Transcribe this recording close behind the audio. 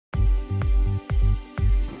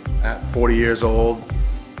At 40 years old,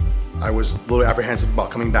 I was a little apprehensive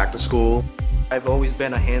about coming back to school. I've always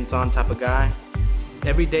been a hands-on type of guy.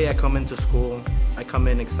 Every day I come into school, I come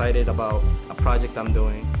in excited about a project I'm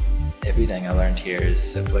doing. Everything I learned here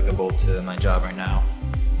is applicable to my job right now.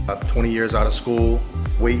 20 years out of school,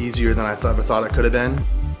 way easier than I ever thought it could have been.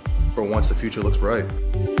 For once, the future looks bright.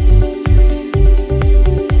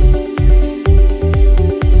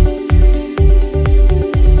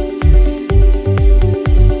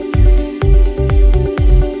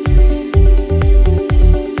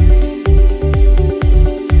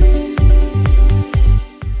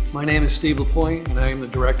 My name is Steve LaPointe, and I am the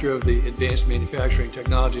director of the Advanced Manufacturing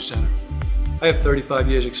Technology Center. I have 35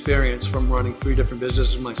 years experience from running 3 different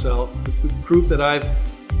businesses myself. The group that I've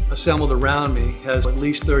assembled around me has at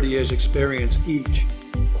least 30 years experience each.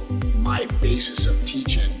 My basis of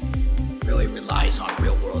teaching really relies on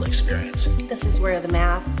real-world experience. This is where the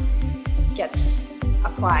math gets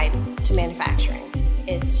applied to manufacturing.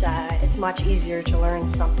 It's much easier to learn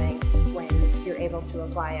something when you're able to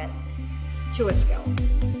apply it to a skill.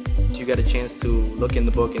 You get a chance to look in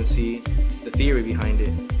the book and see the theory behind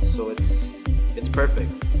it, so it's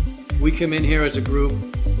perfect. We come in here as a group,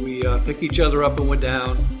 we pick each other up when we're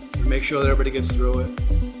down, we make sure that everybody gets through it,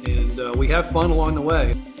 and we have fun along the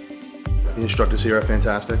way. The instructors here are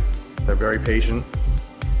fantastic. They're very patient,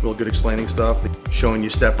 real good explaining stuff, showing you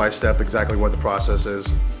step by step exactly what the process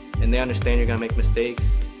is. And they understand you're gonna make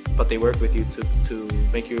mistakes, but they work with you to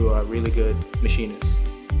make you a really good machinist.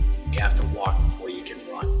 You have to walk before you can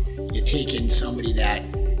run. You're taking somebody that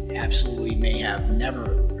absolutely may have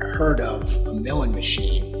never heard of a milling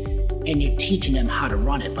machine, and you're teaching them how to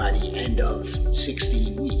run it by the end of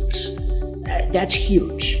 16 weeks. That's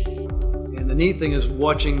huge. And the neat thing is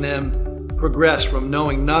watching them progress from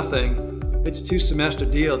knowing nothing. It's a 2-semester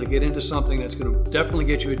deal to get into something that's going to definitely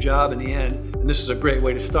get you a job in the end, and this is a great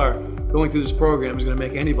way to start. Going through this program is going to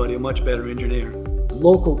make anybody a much better engineer.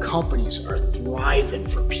 Local companies are thriving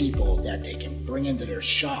for people that they can bring into their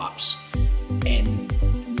shops and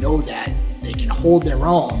know that they can hold their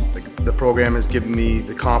own. The program has given me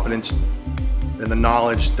the confidence and the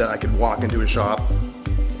knowledge that I could walk into a shop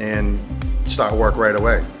and start work right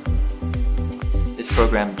away. This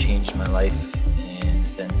program changed my life in the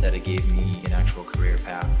sense that it gave me an actual career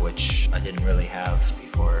path, which I didn't really have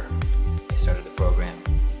before I started the program.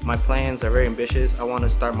 My plans are very ambitious. I want to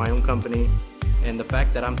start my own company. And the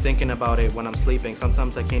fact that I'm thinking about it when I'm sleeping,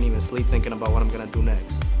 sometimes I can't even sleep thinking about what I'm gonna do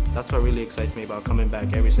next. That's what really excites me about coming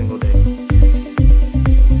back every single day.